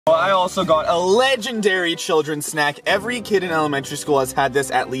also got a legendary children's snack. Every kid in elementary school has had this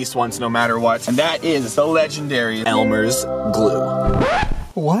at least once, no matter what. And that is the legendary Elmer's glue.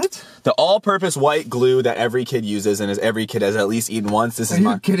 What? The all-purpose white glue that every kid uses and every kid has at least eaten once. This is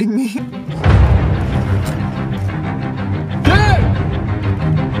Are you kidding me?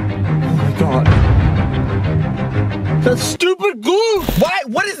 God. That stupid glue! Why?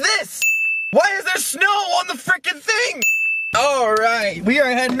 What is this? Why is there snow on the frickin' thing? Alright, we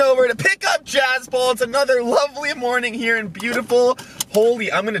are heading over to pick up Jazzball. It's another lovely morning here in beautiful, holy,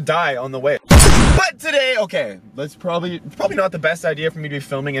 I'm gonna die on the way. But today, okay, that's probably not the best idea for me to be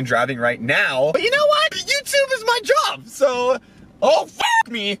filming and driving right now. But you know what? YouTube is my job, so, oh, fuck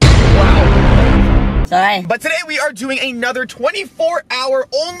me. Wow. Sorry. But today we are doing another 24-hour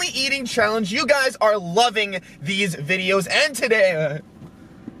only eating challenge. You guys are loving these videos, and today,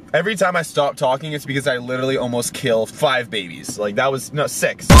 every time I stop talking, it's because I literally almost kill 5 babies. Like, that was, no,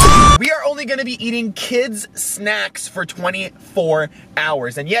 6. We are only gonna be eating kids' snacks for 24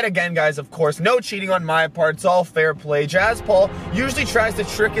 hours. And yet again, guys, of course, no cheating on my part. It's all fair play. Jazzpaul usually tries to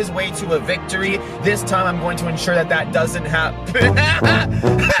trick his way to a victory. This time, I'm going to ensure that that doesn't happen.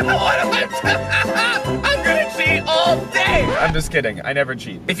 What am I doing? I'm gonna cheat all day. I'm just kidding. I never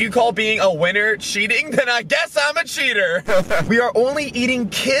cheat. If you call being a winner cheating, then I guess I'm a cheater. We are only eating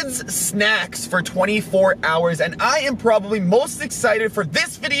kids' snacks for 24 hours, and I am probably most excited for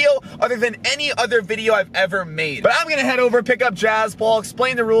this video other than any other video I've ever made. But I'm gonna head over, pick up Jazzball,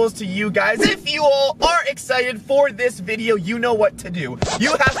 explain the rules to you guys. If you all are excited for this video, you know what to do.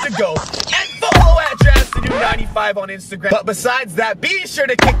 You have to go and follow at JazzToDo95 on Instagram. But besides that, be sure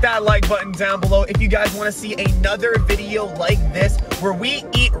to kick that like button down below if you guys want to see another video like this where we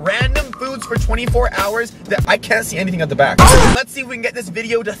eat random foods for 24 hours that I can't see anything at the back. Let's see if we can get this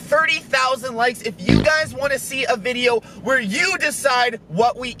video to 30,000 likes if you guys want to see a video where you decide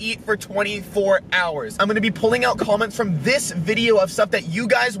what we eat for 24 hours. I'm going to be pulling out comments from this video of stuff that you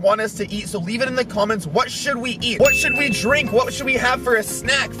guys want us to eat, so leave it in the comments. What should we eat? What should we drink? What should we have for a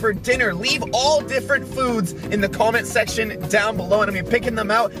snack, for dinner? Leave all different foods in the comment section down below, and I'm going to be picking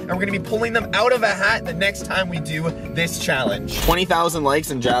them out, and we're going to be pulling them out of a hat the next time we do this challenge. 20,000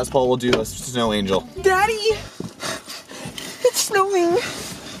 likes and Jazzpaul will do a snow angel. Daddy! It's snowing.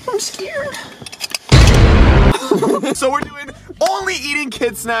 I'm scared. So we're doing only eating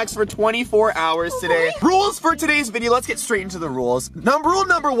kid snacks for 24 hours today. Rules for today's video, let's get straight into the rules. Rule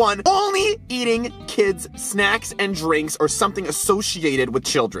number 1, only eating kids snacks and drinks or something associated with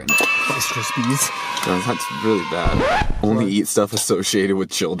children. Rice Krispies. No, that's really bad. Only eat stuff associated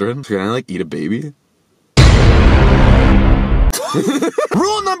with children. Can I like eat a baby?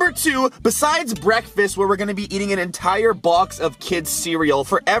 Rule number 2, besides breakfast where we're gonna be eating an entire box of kids cereal,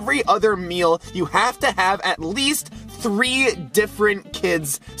 for every other meal you have to have at least 3 different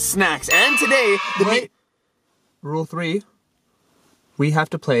kids snacks. And today, Rule 3, we have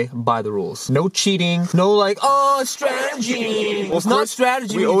to play by the rules. No cheating, no like, oh, strategy. Well, it's not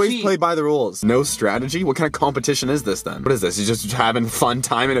strategy. We always play by the rules. No strategy? What kind of competition is this then? What is this? You just having fun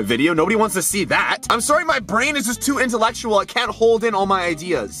time in a video? Nobody wants to see that. I'm sorry, my brain is just too intellectual. It can't hold in all my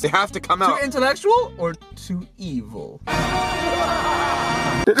ideas. They have to come out. Too intellectual or too evil?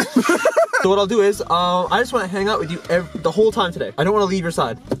 So what I'll do is, I just want to hang out with you the whole time today. I don't want to leave your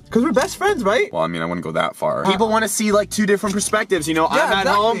side. Because we're best friends, right? Well, I mean, I wouldn't go that far. People want to see like 2 different perspectives, you know? Yeah, I'm at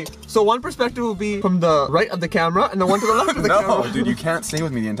home. So one perspective will be from the right of the camera, and the one to the left of the camera. No, dude, you can't stay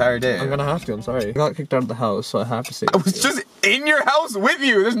with me the entire day. I'm gonna have to, I'm sorry. I got kicked out of the house, so I have to stay I was just in your house with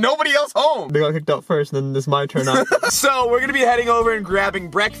you. There's nobody else home. They got kicked out first, and then it's my turn out. So we're gonna be heading over and grabbing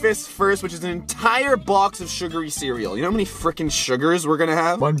breakfast first, which is an entire box of sugary cereal. You know how many freaking sugars we're gonna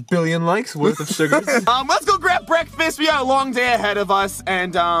have? 1 billion likes worth of sugars. Let's go grab breakfast. We got a long day ahead of us,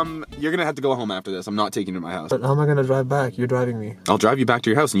 and you're gonna have to go home after this. I'm not taking you to my house. But how am I gonna drive back? You're driving me. I'll drive you back to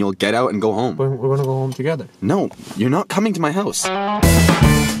your house, and you'll get out and go home. We're gonna go home together. No, you're not coming to my house.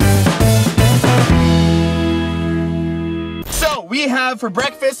 So we have for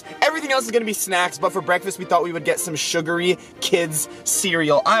breakfast, everything else is gonna be snacks, but for breakfast we thought we would get some sugary kids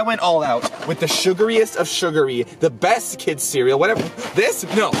cereal. I went all out with the sugariest of sugary, the best kids cereal, whatever. This?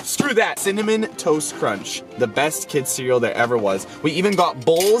 No, screw that. Cinnamon Toast Crunch, the best kids cereal there ever was. We even got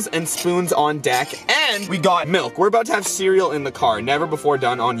bowls and spoons on deck, and we got milk. We're about to have cereal in the car, never before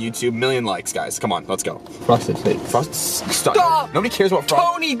done on YouTube. 1,000,000 likes, guys. Come on, let's go. Frosted Flakes. Stop! Nobody cares about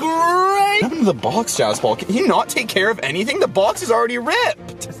Frosted. Tony, great! What happened to the box, Jazzpaul? Can you not take care of anything? The box is already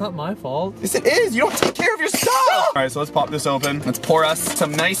ripped. It's not my fault. Yes, it is. You don't take care of your stuff. All right, so let's pop this open. Let's pour us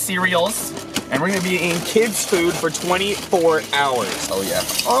some nice cereals. And we're gonna be eating kids' food for 24 hours. Oh, yeah.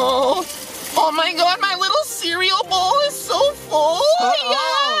 Oh my God, my little cereal bowl is so full.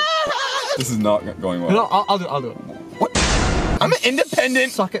 Yeah. This is not going well. No, I'll do it. What? I'm an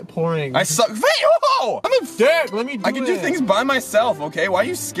independent. Suck at pouring. I suck. Whoa! I'm a Derek, let me do it. I can do things by myself, okay? Why are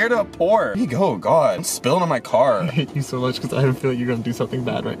you scared of a pour? Here you go, God. I'm spilling on my car. I hate you so much because I have a feeling you're gonna do something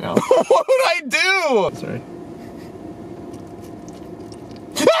bad right now. What would I do? Sorry.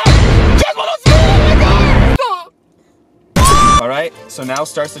 Alright, so now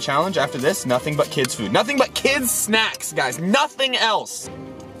starts the challenge. After this, nothing but kids' food. Nothing but kids' snacks, guys. Nothing else.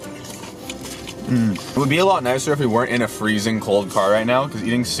 It would be a lot nicer if we weren't in a freezing cold car right now, because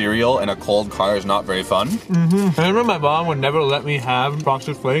eating cereal in a cold car is not very fun. I remember my mom would never let me have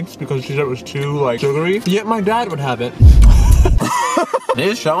Frosted Flakes because she said it was too, like, sugary. Yet my dad would have it.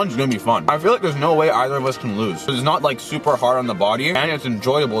 This challenge is gonna be fun. I feel like there's no way either of us can lose. It's not like super hard on the body, and it's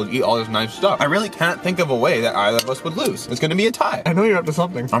enjoyable to eat all this nice stuff. I really can't think of a way that either of us would lose. It's gonna be a tie. I know you're up to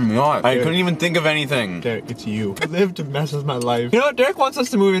something. I'm not. I couldn't even think of anything. Derek, it's you. I live to mess with my life. You know what? Derek wants us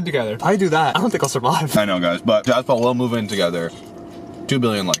to move in together. If I do that, I don't think I'll survive. I know, guys, but Jasper will move in together. 2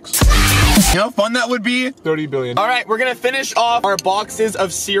 billion likes. You know how fun that would be? 30 billion. All right, we're gonna finish off our boxes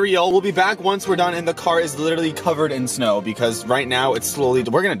of cereal. We'll be back once we're done and the car is literally covered in snow because right now it's slowly,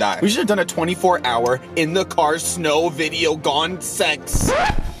 we're gonna die. We should have done a 24-hour in the car snow video gone sex.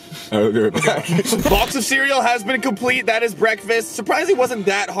 I'll be right back. Box of cereal has been complete. That is breakfast. Surprisingly, wasn't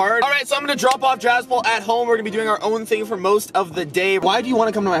that hard. All right, so I'm gonna drop off Jaspal at home. We're gonna be doing our own thing for most of the day. Why do you want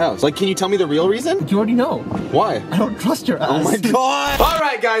to come to my house? Like, can you tell me the real reason? You already know. Why? I don't trust your ass. Oh my God. All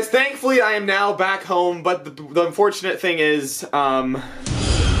right, guys, thankfully I am now back home, but the unfortunate thing is,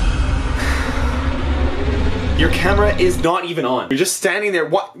 your camera is not even on. You're just standing there.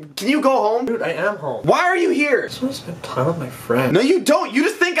 What? Can you go home? Dude, I am home. Why are you here? I just want to spend time with my friend. No, you don't. You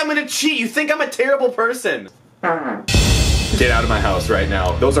just think I'm gonna cheat. You think I'm a terrible person. Get out of my house right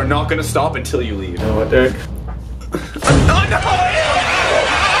now. Those are not gonna stop until you leave. You know what, Derek? Oh, no!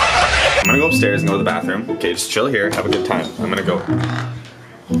 I'm gonna go upstairs and go to the bathroom. Okay, just chill here. Have a good time. I'm gonna go.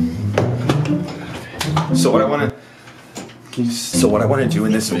 So what I want to do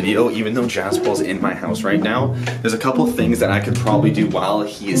in this video, even though Jaspal's in my house right now, there's a couple things that I could probably do while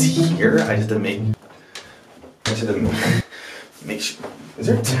he is here. I just have to make sure. Is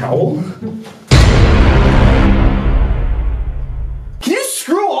there a towel? Can you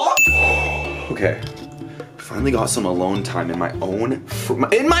screw off? Okay. Finally got some alone time in my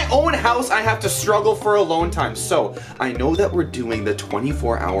own house. I have to struggle for alone time. So I know that we're doing the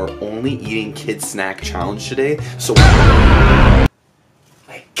 24-hour only eating kids snack challenge today. So I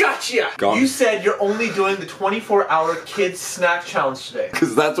gotcha. You said you're only doing the 24-hour kids snack challenge today.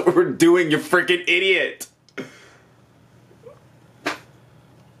 Because that's what we're doing, you freaking idiot.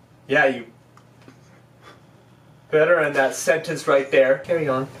 Yeah, you better end that sentence right there. Carry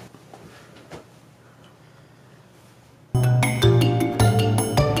on.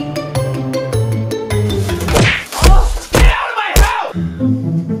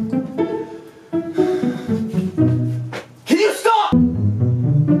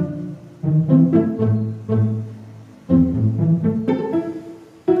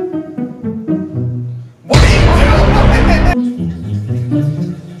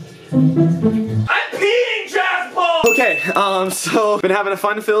 So been having a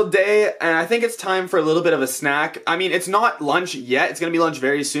fun-filled day, and I think it's time for a little bit of a snack. I mean, it's not lunch yet. It's gonna be lunch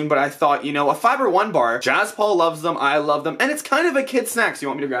very soon, but I thought, you know, a Fiber One bar. Jaspal loves them, I love them, and it's kind of a kid snack. So you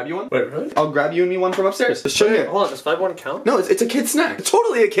want me to grab you one? Wait, really? I'll grab you and me one from upstairs. Just show you. Hold on, does Fiber One count? No, it's a kid snack. It's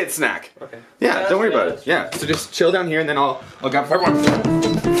totally a kid snack. Okay. Yeah, don't worry about it. Yeah, so just chill down here, and then I'll grab Fiber One. It's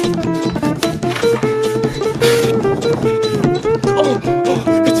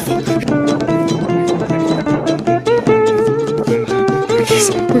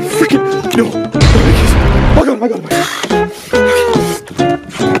fun. We're freaking no. Oh my god,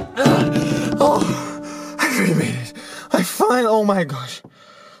 Oh, I really made it. Oh my gosh.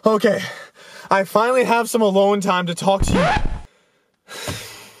 Okay. I finally have some alone time to talk to you.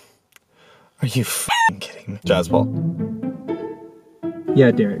 Are you f***ing kidding me? Jaspal.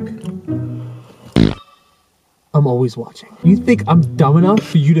 Yeah, Derek. I'm always watching. You think I'm dumb enough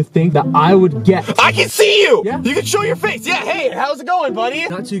for you to think that I would get... I can see you! Yeah? You can show your face! Yeah, hey, how's it going, buddy?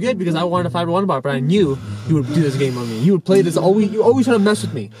 Not too good because I wanted a Fiber One bar, but I knew you would do this game on me. You would play this you always try to mess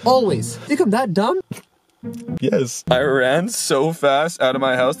with me. Always. You think I'm that dumb? Yes. I ran so fast out of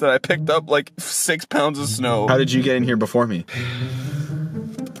my house that I picked up like 6 pounds of snow. How did you get in here before me?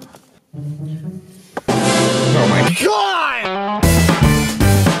 Oh my god!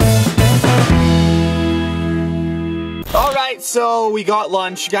 Alright, right, so we got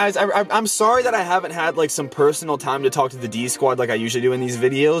lunch. Guys, I'm sorry that I haven't had like some personal time to talk to the D squad like I usually do in these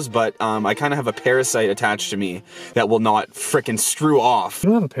videos, but I kind of have a parasite attached to me that will not frickin' screw off.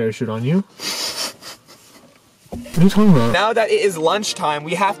 You don't have a parachute on you. What are you talking about? Now that it is lunchtime,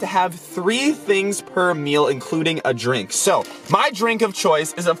 we have to have 3 things per meal, including a drink. So, my drink of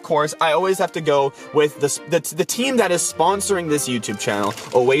choice is, of course, I always have to go with the team that is sponsoring this YouTube channel,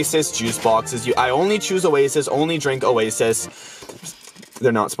 Oasis Juice Boxes. I only choose Oasis, only drink Oasis.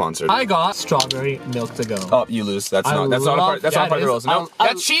 They're not sponsored. I got strawberry milk to go. Oh, you lose. That's not a part of the rules. No,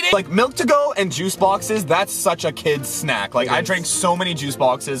 that's cheating. Like milk to go and juice boxes, that's such a kid's snack. Like I drank so many juice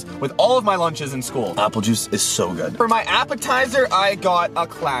boxes with all of my lunches in school. Apple juice is so good. For my appetizer, I got a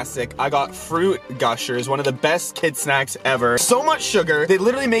classic. I got fruit gushers, one of the best kid snacks ever. So much sugar, they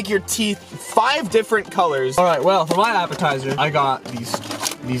literally make your teeth 5 different colors. All right, well, for my appetizer, I got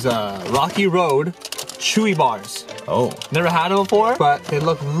these Rocky Road chewy bars. Oh. Never had them before, but they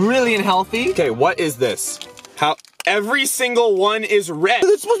look really unhealthy. Okay, what is this? How every single one is red.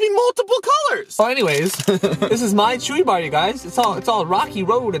 It's supposed to be multiple colors. Well, anyways, this is my chewy bar, you guys. It's all Rocky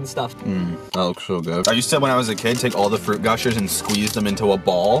Road and stuff. That looks so good. I used to, when I was a kid, take all the fruit gushers and squeeze them into a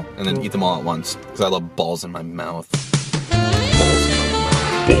ball and then eat them all at once. Because I love balls in my mouth.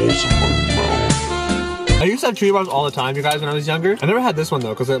 Balls in my mouth. I used to have chewy bars all the time, you guys, when I was younger. I never had this one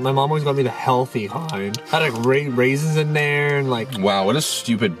though, because my mom always got me the healthy kind. I had like raisins in there and like. Wow, what a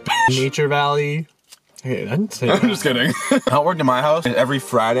stupid bitch. Nature Valley. Hey, I didn't say that. I'm just kidding. How it worked in my house, every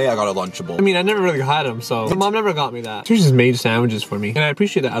Friday I got a Lunchable. I mean, I never really had them, so. My mom never got me that. She just made sandwiches for me. And I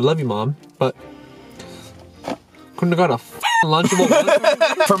appreciate that. I love you, Mom, but. Couldn't have got a Lunchable one.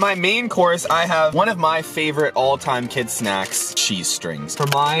 For my main course, I have one of my favorite all-time kid snacks, cheese strings. For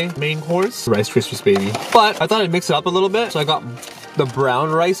my main course, Rice Krispies, baby. But I thought I'd mix it up a little bit, so I got the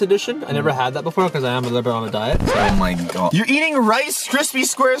brown rice edition. I never had that before because I am a little bit on a diet. So. Oh my god. You're eating Rice Krispie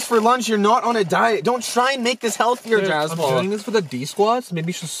Squares for lunch, you're not on a diet. Don't try and make this healthier, Jazz. I'm doing this for the D squads, maybe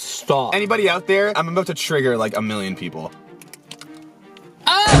you should stop. Anybody out there? I'm about to trigger like 1 million people.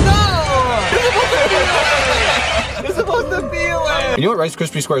 You're supposed to feel it! You know what Rice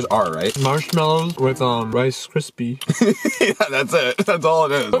Krispie Squares are, right? Marshmallows with Rice Krispie. Yeah, that's it. That's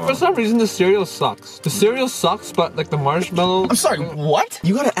all it is. But for some reason, the cereal sucks. The cereal sucks, but like the marshmallow... I'm sorry, what?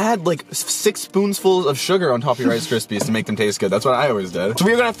 You gotta add like 6 spoonfuls of sugar on top of your Rice Krispies to make them taste good. That's what I always did. So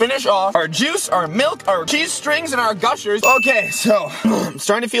we're gonna finish off our juice, our milk, our cheese strings, and our gushers. Okay, so I'm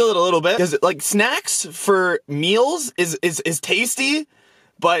starting to feel it a little bit. Because like snacks for meals is tasty,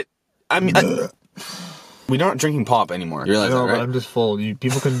 but I mean... We're not drinking pop anymore. You realize that, right? I'm just full.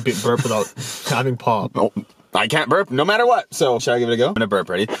 People can burp without having pop. Oh, I can't burp no matter what. So, should I give it a go? I'm gonna burp.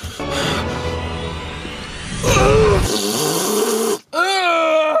 Ready?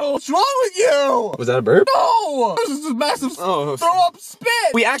 What's wrong with you? Was that a burp? No! This is a massive throw up spit!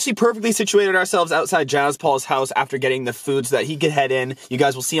 We actually perfectly situated ourselves outside Jazz Paul's house after getting the food so that he could head in. You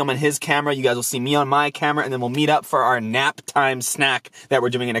guys will see him on his camera, you guys will see me on my camera, and then we'll meet up for our nap time snack that we're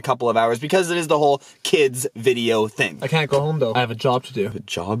doing in a couple of hours because it is the whole kids video thing. I can't go home though. I have a job to do. A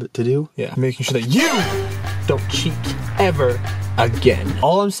job to do? Yeah, making sure that you don't cheat ever again.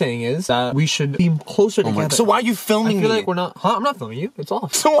 All I'm saying is that we should be closer together. So why are you filming me? I feel like we're not... Huh? I'm not filming you. It's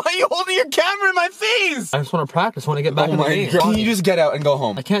off. So why are you holding your camera in my face? I just want to practice. I want to get back in the game. Can you just get out and go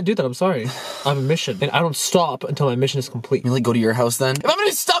home? I can't do that. I'm sorry. I have a mission. And I don't stop until my mission is complete. You like go to your house then? If I'm gonna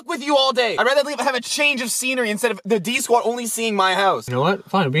be stuck with you all day, I'd rather have a change of scenery instead of the D squad only seeing my house. You know what?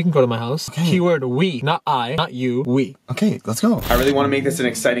 Fine. We can go to my house. Okay. Keyword we. Not I. Not you. We. Okay, let's go. I really want to make this an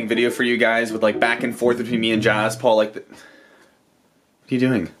exciting video for you guys with like back and forth between me and Jazz Paul. Like, what are you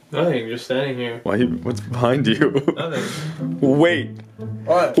doing? Nothing. Just standing here. Why? What's behind you? Nothing. Wait.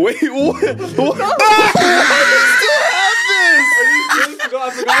 What? Wait. What?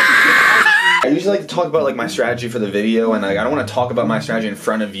 I usually like to talk about like my strategy for the video, and like I don't want to talk about my strategy in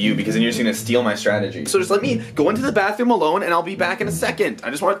front of you because then you're just gonna steal my strategy. So just let me go into the bathroom alone, and I'll be back in a second. I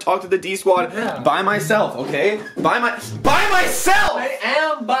just want to talk to the D squad by myself, okay? By myself. I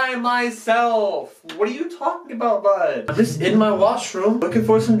am by myself. What are you talking about, bud? I'm just in my washroom looking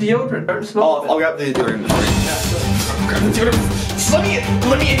for some deodorant. I'll grab the deodorant. Grab the deodorant. Just let me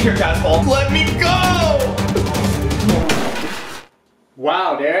in here, Jazz Paul. Let me go.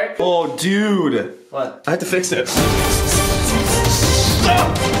 Wow, Derek. Oh, dude. What? I have to fix it.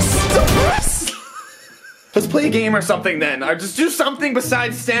 Stop! Let's play a game or something then. Or just do something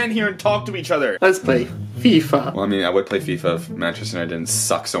besides stand here and talk to each other. Let's play FIFA. Well, I mean, I would play FIFA if Manchester United didn't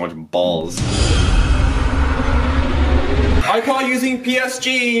suck so much balls. I call using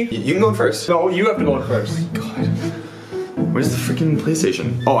PSG. You can go in first. No, you have to go in first. God. What Where's the freaking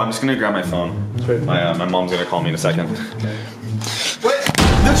PlayStation? Oh, I'm just gonna grab my phone. My mom's gonna call me in a second. What?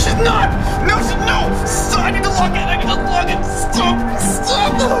 No, she's not! No, no! Stop! I need to log in! I need to log in! Stop!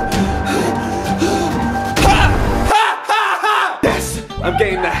 Stop! Yes! I'm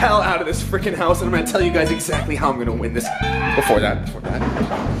getting the hell out of this freaking house, and I'm gonna tell you guys exactly how I'm gonna win this. Before that.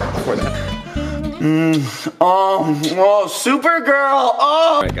 Oh, Supergirl!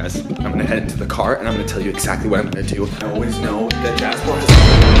 Oh! Alright guys, I'm gonna head into the car and I'm gonna tell you exactly what I'm gonna do. I always know that Jasper has...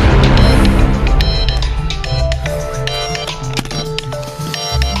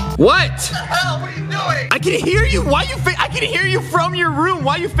 What? What the hell? What are you doing? I can hear you! Why you I can hear you from your room!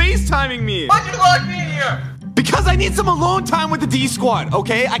 Why are you FaceTiming me? Why'd you lock me in here? Because I need some alone time with the D Squad,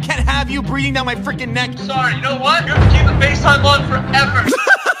 okay? I can't have you breathing down my freaking neck. Sorry, you know what? You're gonna keep the FaceTime on forever.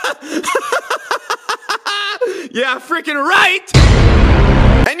 Yeah, freaking right!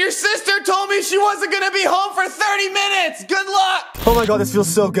 And your sister told me she wasn't gonna be home for 30 minutes! Good luck! Oh my god, this feels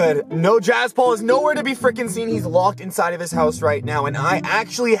so good. No, Jazz Paul is nowhere to be freaking seen. He's locked inside of his house right now, and I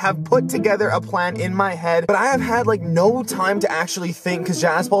actually have put together a plan in my head, but I have had like no time to actually think because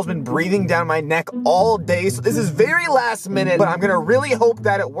Jazz Paul's been breathing down my neck all day, so this is very last minute, but I'm gonna really hope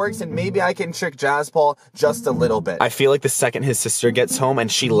that it works and maybe I can trick Jazz Paul just a little bit. I feel like the second his sister gets home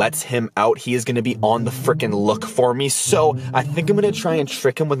and she lets him out, he is gonna be on the freaking look for me, so I think I'm gonna try and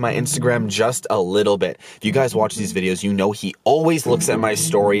trick him with my Instagram just a little bit. If you guys watch these videos, you know he always looks at my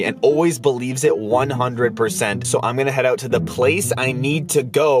story and always believes it 100%. So I'm gonna head out to the place I need to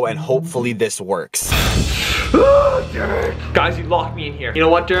go and hopefully this works. Derek. Guys, you locked me in here. You know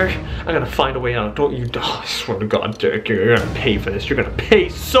what, Derek? I'm gonna find a way out. Don't you? Oh, I swear to God, Derek, you're gonna pay for this. You're gonna pay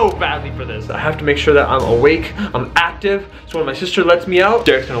so badly for this. I have to make sure that I'm awake, I'm active, so when my sister lets me out,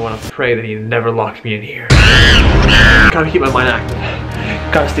 Derek's gonna wanna pray that he never locked me in here. Gotta keep my mind active.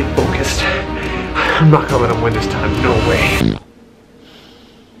 Gotta stay focused. I'm not gonna let him win this time. No way.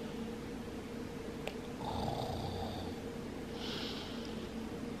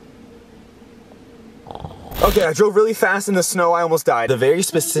 Okay, I drove really fast in the snow, I almost died. The very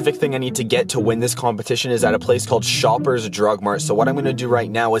specific thing I need to get to win this competition is at a place called Shoppers Drug Mart. So what I'm gonna do right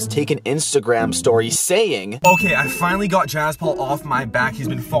now is take an Instagram story saying, okay, I finally got Jazz Paul off my back. He's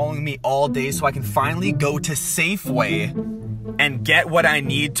been following me all day, so I can finally go to Safeway and get what I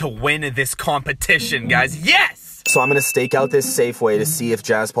need to win this competition, guys. Yes! So I'm gonna stake out this Safeway to see if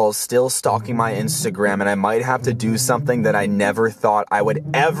Jazz Paul is still stalking my Instagram, and I might have to do something that I never thought I would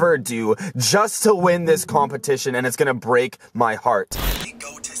ever do just to win this competition, and it's gonna break my heart. We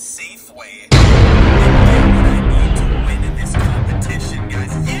go to Safeway and get what I need to win in this competition,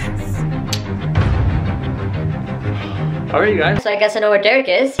 guys. Yes! Alright, you guys. So I guess I know where Derek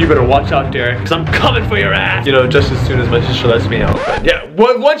is. You better watch out, Derek, because I'm coming for your ass. You know, just as soon as my sister lets me out. But yeah,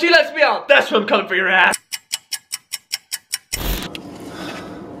 once she lets me out, that's when I'm coming for your ass.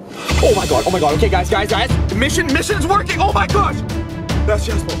 Oh my god, okay guys. Mission's working, oh my gosh! That's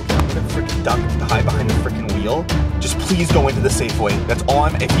Jazz Paul. I'm gonna freaking duck to hide behind the freaking wheel. Just please go into the Safeway. That's all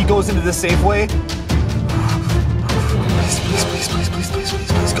if he goes into the Safeway.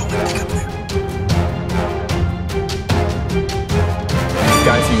 Please, go in there.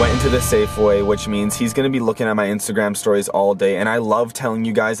 Guys, he went into the Safeway, which means he's gonna be looking at my Instagram stories all day, and I love telling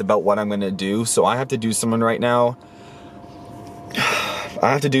you guys about what I'm gonna do, so I have to do something right now. I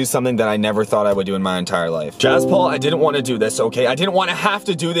have to do something that I never thought I would do in my entire life. Jazz Paul, I didn't want to do this, okay? I didn't want to have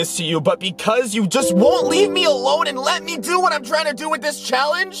to do this to you, but because you just won't leave me alone and let me do what I'm trying to do with this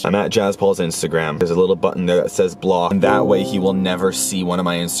challenge, I'm at Jazz Paul's Instagram. There's a little button there that says block, and that way he will never see one of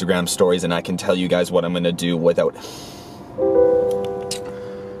my Instagram stories, and I can tell you guys what I'm gonna do without...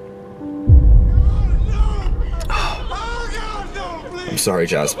 I'm sorry,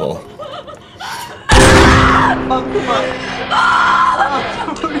 Jazz Paul.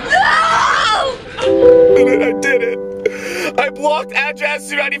 I did it. I blocked at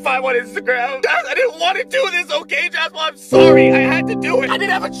Jazz295 on Instagram. Jazz, I didn't want to do this, okay, Jazz? Well, I'm sorry. I had to do it. I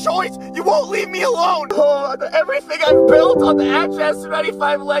didn't have a choice. You won't leave me alone. Oh, everything I've built on the at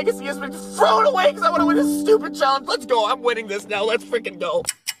Jazz295 legacy has been thrown away because I want to win this stupid challenge. Let's go. I'm winning this now. Let's freaking go.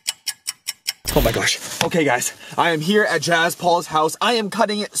 Oh my gosh. Okay guys, I am here at Jazz Paul's house. I am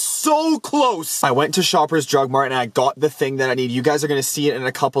cutting it so close. I went to Shoppers Drug Mart and I got the thing that I need. You guys are gonna see it in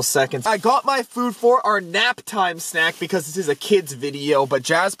a couple seconds. I got my food for our nap time snack because this is a kid's video, but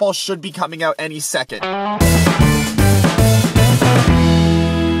Jazz Paul should be coming out any second.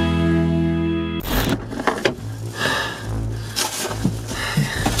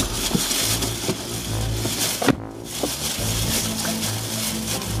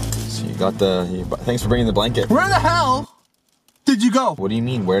 Got the, thanks for bringing the blanket. Where the hell did you go? What do you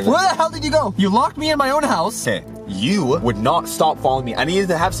mean? Where the hell did you go? You locked me in my own house. Okay, you would not stop following me. I needed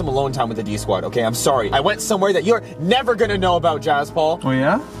to have some alone time with the D Squad, okay? I'm sorry. I went somewhere that you're never gonna know about, Jazz Paul. Oh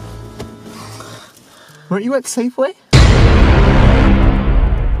yeah? Weren't you at Safeway?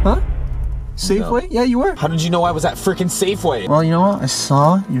 Huh? Safeway? No. Yeah, you were. How did you know I was at freaking Safeway? Well, you know what? I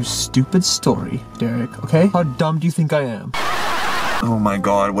saw your stupid story, Derek, okay? How dumb do you think I am? Oh my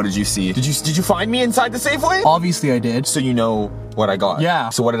god, what did you see? Did you find me inside the Safeway? Obviously I did. So you know what I got? Yeah.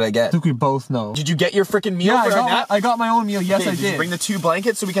 So what did I get? I think we both know. Did you get your freaking meal for our nap? I got my own meal, yes, okay, I did. Did you bring the 2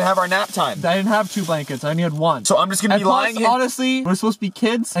 blankets so we can have our nap time? I didn't have 2 blankets, I only had 1. So I'm just gonna be lying here? Honestly, we're supposed to be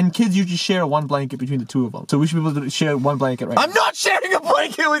kids, and kids usually share 1 blanket between the 2 of them. So we should be able to share 1 blanket right now. I'm not sharing a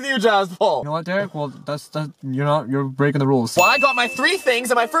blanket with you, Jazz Paul! You know what, Derek? Well, you're breaking the rules. Well, I got my 3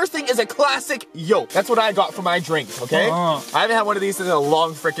 things, and my first thing is a classic yolk. That's what I got for my drink, okay? I haven't had one of these in a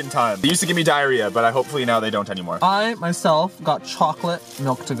long freaking time. They used to give me diarrhea, but hopefully now they don't anymore. I, myself, got chocolate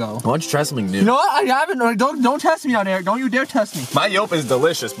milk to go. Why don't you try something new? You know what? I haven't. Don't test me out there. Don't you dare test me. My yolk is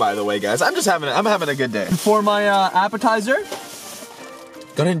delicious, by the way, guys. I'm having a good day. For my appetizer,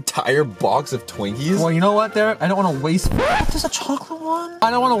 got an entire box of Twinkies? Well, you know what, Derek? I don't want to waste food. There's a chocolate one?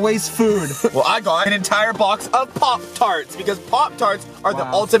 I don't want to waste food. Well, I got an entire box of Pop-Tarts because Pop-Tarts are the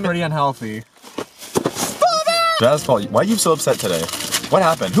ultimate. Pretty unhealthy. Jazz Paul, why are you so upset today? What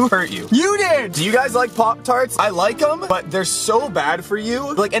happened? Who hurt you? You did! Do you guys like Pop-Tarts? I like them, but they're so bad for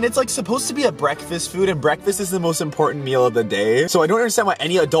you. Like, and it's like supposed to be a breakfast food, and breakfast is the most important meal of the day. So I don't understand why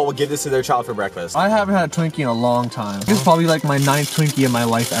any adult would give this to their child for breakfast. I haven't had a Twinkie in a long time. This is probably like my 9th Twinkie in my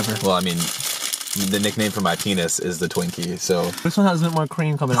life ever. Well, I mean, the nickname for my penis is the Twinkie, so. This one has a bit more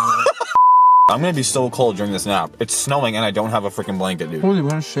cream coming out of it. I'm gonna be so cold during this nap. It's snowing and I don't have a freaking blanket, dude. Holy, we're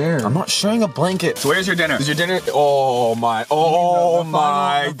gonna share. I'm not sharing a blanket. So where's your dinner? Is your dinner? Oh my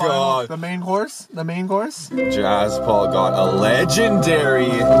god. The main course? The main course? Jazz Paul got a legendary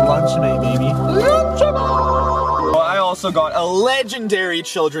lunchmate, baby. Well, I also got a legendary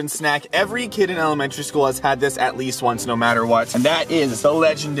children's snack. Every kid in elementary school has had this at least once, no matter what. And that is the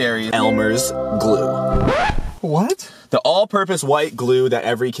legendary Elmer's glue. What? The all-purpose white glue that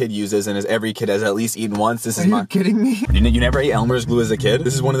every kid uses and every kid has at least eaten once. This is Are you kidding me? You never ate Elmer's glue as a kid?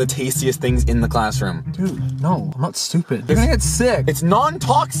 This is one of the tastiest things in the classroom. Dude, no, I'm not stupid. You're gonna get sick. It's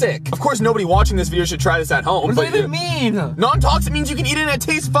non-toxic. Of course, nobody watching this video should try this at home. What does that even mean? Non-toxic means you can eat it and it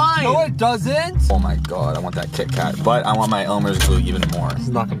tastes fine. No, it doesn't. Oh my god, I want that Kit Kat, but I want my Elmer's glue even more. This is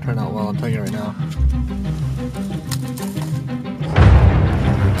not gonna turn out well, I'm telling you right now.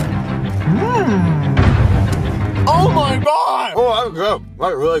 Oh my god! Oh, that was good. That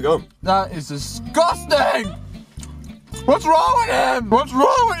was really good. That is disgusting! What's wrong with him? What's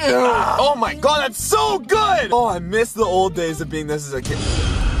wrong with you? Oh my god, that's so good! Oh, I miss the old days of being this as a kid.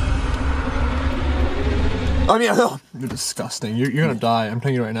 I mean, you're disgusting. You're gonna die. I'm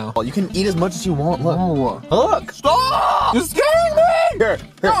telling you right now. Well, you can eat as much as you want. Look. No. Look. Stop! You're scaring me! Here.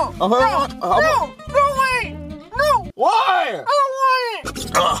 No! No! No way! No! Why? I don't want it!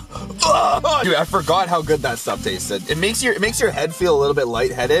 Dude, I forgot how good that stuff tasted. It makes your head feel a little bit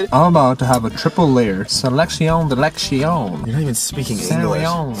lightheaded. I'm about to have a triple layer selection d'election. You're not even speaking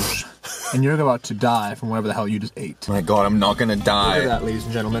English. And you're about to die from whatever the hell you just ate. My god, I'm not gonna die. Look at that, ladies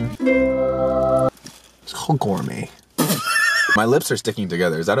and gentlemen. It's called gourmet. My lips are sticking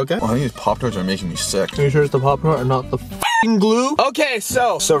together. Is that okay? Oh, these Pop-Tarts are making me sick. Are you sure it's the Pop-Tart and not the f***ing glue? Okay,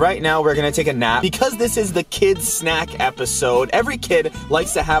 so right now we're gonna take a nap. Because this is the kids snack episode, every kid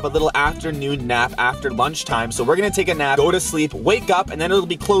likes to have a little afternoon nap after lunchtime. So we're gonna take a nap, go to sleep, wake up, and then it'll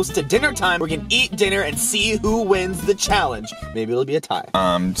be close to dinner time. We're gonna eat dinner and see who wins the challenge. Maybe it'll be a tie.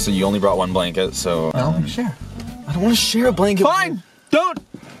 So you only brought 1 blanket, so... No, share. I don't wanna share a blanket. Fine! Don't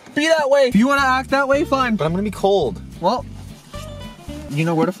be that way. If you wanna act that way, fine. But I'm gonna be cold. Well... You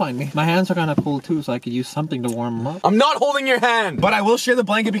know where to find me. My hands are kind of cold too, so I could use something to warm them up. I'm not holding your hand, but I will share the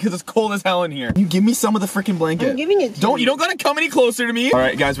blanket because it's cold as hell in here. You give me some of the freaking blanket. I'm giving it to you. You don't gotta come any closer to me. All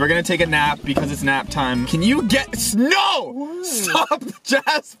right, guys, we're gonna take a nap because it's nap time. Can you get, no! Whoa. Stop,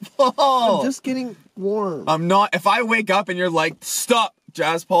 Jazz Paul. I'm just getting warm. I'm not, if I wake up and you're like, stop,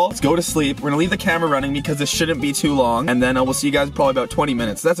 Jazz Paul, let's go to sleep. We're gonna leave the camera running because this shouldn't be too long. And then I will see you guys in probably about 20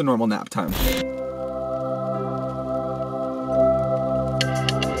 minutes. That's a normal nap time.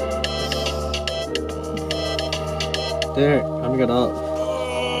 Derek, I'm gonna get up.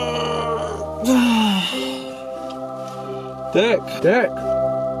 Derek!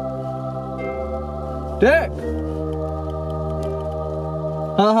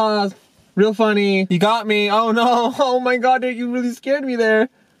 Haha, real funny. You got me. Oh no. Oh my god, Derek, you really scared me there.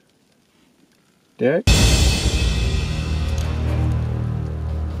 Derek?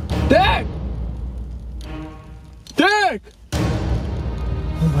 Derek!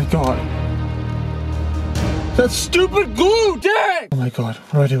 god. That stupid glue, Derek! Oh my god,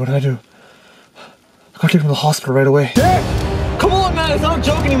 what do I do? What do I do? I gotta take him to the hospital right away. Derek! Come on, man, it's not a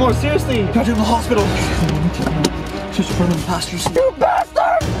joke anymore, seriously. Gotta take him to the hospital. Just in front of the pastors. You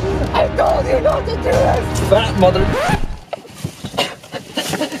bastard! I told you not to do this! Fat mother.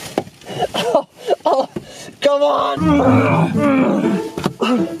 Oh, come on!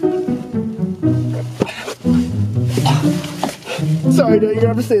 Sorry, Dad, you're gonna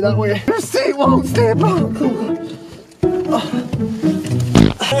have to stay that way. Your seat won't stay.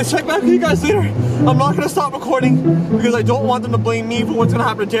 I'll check back with you guys later. I'm not gonna stop recording because I don't want them to blame me for what's gonna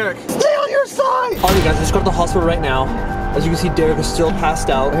happen to Derek. Stay on your side! Alright guys, let's go to the hospital right now. As you can see, Derek is still passed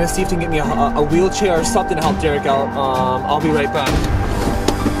out. I'm gonna see if they can get me a wheelchair or something to help Derek out. I'll be right back.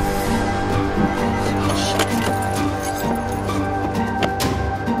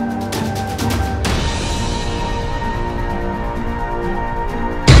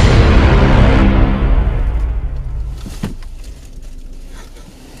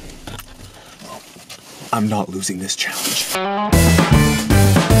 I'm not losing this challenge. I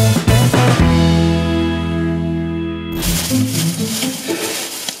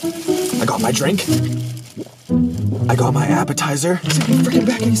got my drink. I got my appetizer. It's gonna be freaking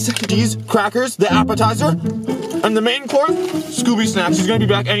back any second. These crackers, the appetizer, and the main course, Scooby Snacks. He's gonna be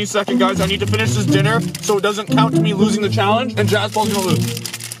back any second, guys. I need to finish this dinner so it doesn't count to me losing the challenge, and Jazz Ball's gonna lose.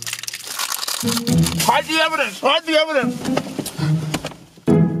 Hide the evidence! Hide the evidence!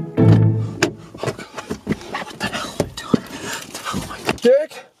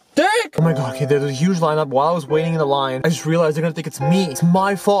 Derek? Derek! Oh my god, okay, there's a huge lineup. While I was waiting in the line, I just realized they're gonna think it's me. It's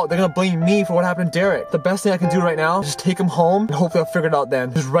my fault. They're gonna blame me for what happened to Derek. The best thing I can do right now is just take him home, and hopefully I'll figure it out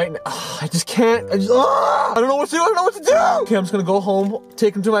then. Just right now. I just can't. I don't know what to do. I don't know what to do! Okay, I'm just gonna go home,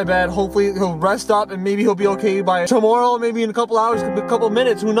 take him to my bed. Hopefully he'll rest up, and maybe he'll be okay by tomorrow, maybe in a couple hours, a couple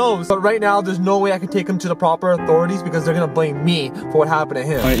minutes, who knows? But right now, there's no way I can take him to the proper authorities because they're gonna blame me for what happened to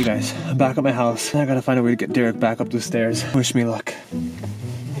him. Alright, you guys, I'm back at my house. I gotta find a way to get Derek back up the stairs. Wish me luck.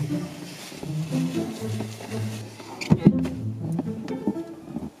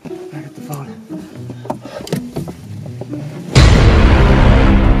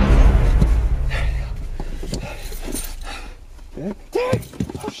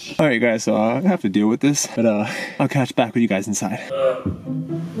 Alright guys, so I have to deal with this, but I'll catch back with you guys inside. God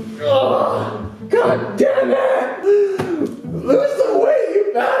damn it! Lose the weight,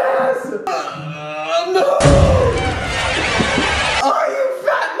 you badass! No! Oh, you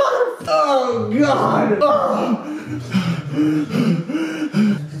fat mother... Oh god! Oh.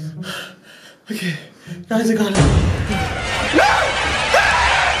 Okay, guys, I got it.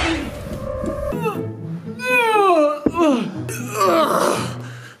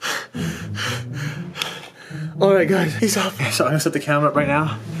 Alright guys, he's up. So I'm gonna set the camera up right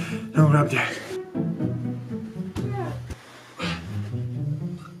now. And we'll grab Derek.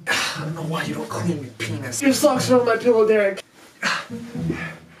 I don't know why you don't clean your penis. Your socks are on my pillow, Derek.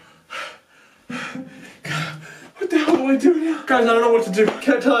 What the hell do I do now? Guys, I don't know what to do.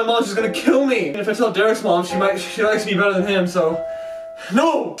 Can't tell my mom, she's gonna kill me. And if I tell Derek's mom, she likes me better than him, so.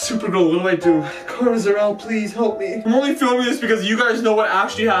 No! Supergirl, what do I do? Carmen Zarel, please help me. I'm only filming this because you guys know what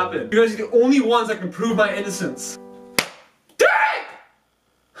actually happened. You guys are the only ones that can prove my innocence. Derek!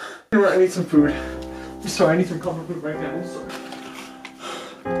 You know what, I need some food. I'm sorry, I need some comfort food right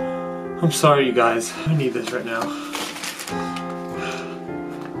now. I'm sorry, you guys. I need this right now.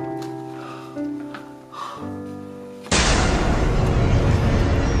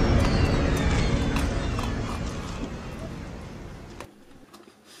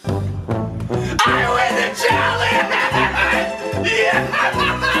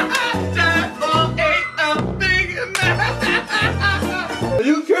 Are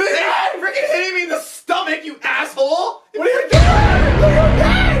you kidding? Yeah, you're freaking hitting me in the stomach, you asshole! What are you doing? Are you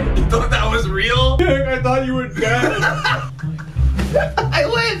dead? You thought that was real? Derek, I thought you were dead. I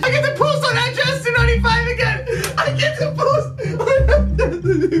win! I get to post on Address 295 again! I get to post!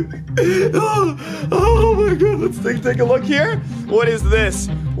 Oh my god, let's take a look here. What is this?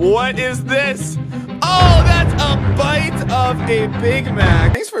 What is this? Oh, that's a bite of a Big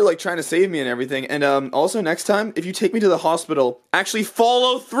Mac. Thanks for like trying to save me and everything. And also next time, if you take me to the hospital, actually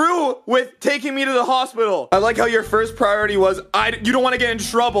follow through with taking me to the hospital. I like how your first priority was, you don't want to get in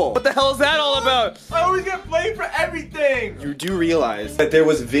trouble. What the hell is that all about? I always get blamed for everything. You do realize that there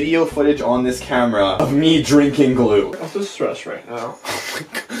was video footage on this camera of me drinking glue. I'm so stressed right now. Oh my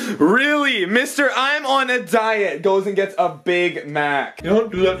god. Really? Mr. I'm on a diet goes and gets a Big Mac. You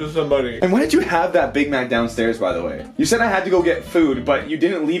don't do that to somebody. And when did you have that Big Mac downstairs, by the way? You said I had to go get food, but you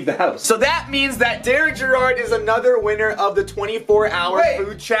didn't leave the house. So that means that DerekGerard is another winner of the 24-hour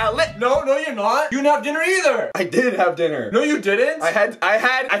food challenge. No, you're not. You didn't have dinner either. I did have dinner. No, you didn't. I had,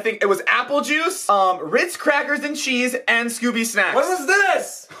 I think it was apple juice, Ritz crackers and cheese, and Scooby snacks. What was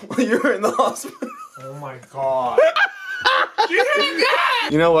this? You were in the hospital. Oh my god.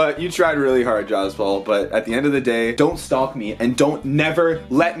 You know what? You tried really hard, Jaspal, but at the end of the day, don't stalk me and don't never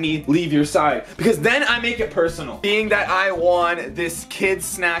let me leave your side, because then I make it personal. Being that I won this kids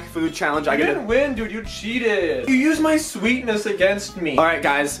snack food challenge, I didn't win, dude. You cheated. You used my sweetness against me. All right,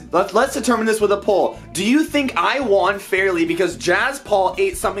 guys, let's determine this with a poll. Do you think I won fairly because Jaspal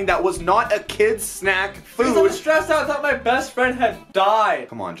ate something that was not a kid's snack food? Because I was stressed out. I thought my best friend had died.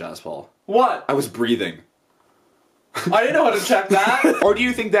 Come on, Jaspal. What? I was breathing. I didn't know how to check that. Or do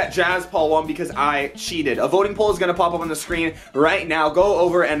you think that Jaspal won because I cheated? A voting poll is gonna pop up on the screen right now. Go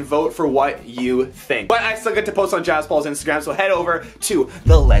over and vote for what you think. But I still get to post on Jaspal's Instagram, so head over to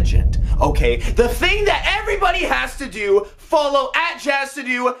the legend, okay? The thing that everybody has to do, follow at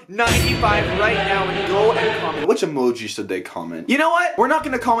JazToDo95 right now and go and comment. Which emoji should they comment? You know what? We're not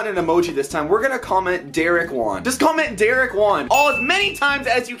gonna comment an emoji this time. We're gonna comment Derek won. Just comment Derek won as many times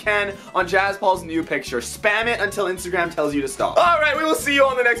as you can on Jaspal's new picture. Spam it until Instagram tells you to stop. Alright, we will see you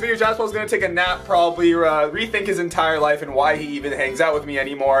on the next video. Jaspal's gonna take a nap, probably rethink his entire life and why he even hangs out with me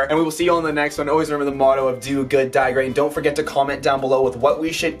anymore. And we will see you on the next one. Always remember the motto of do good, die great. And don't forget to comment down below with what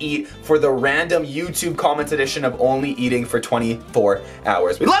we should eat for the random YouTube comments edition of Only Eating for 24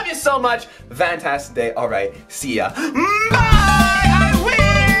 hours. We love you so much. Fantastic day. Alright, see ya. Bye! I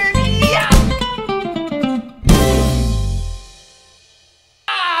win! Yeah!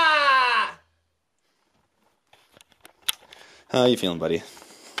 How you feeling, buddy?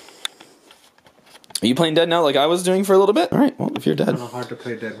 Are you playing dead now like I was doing for a little bit? Alright, well, if you're dead. It's hard to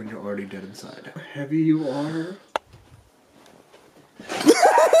play dead when you're already dead inside. How heavy you are.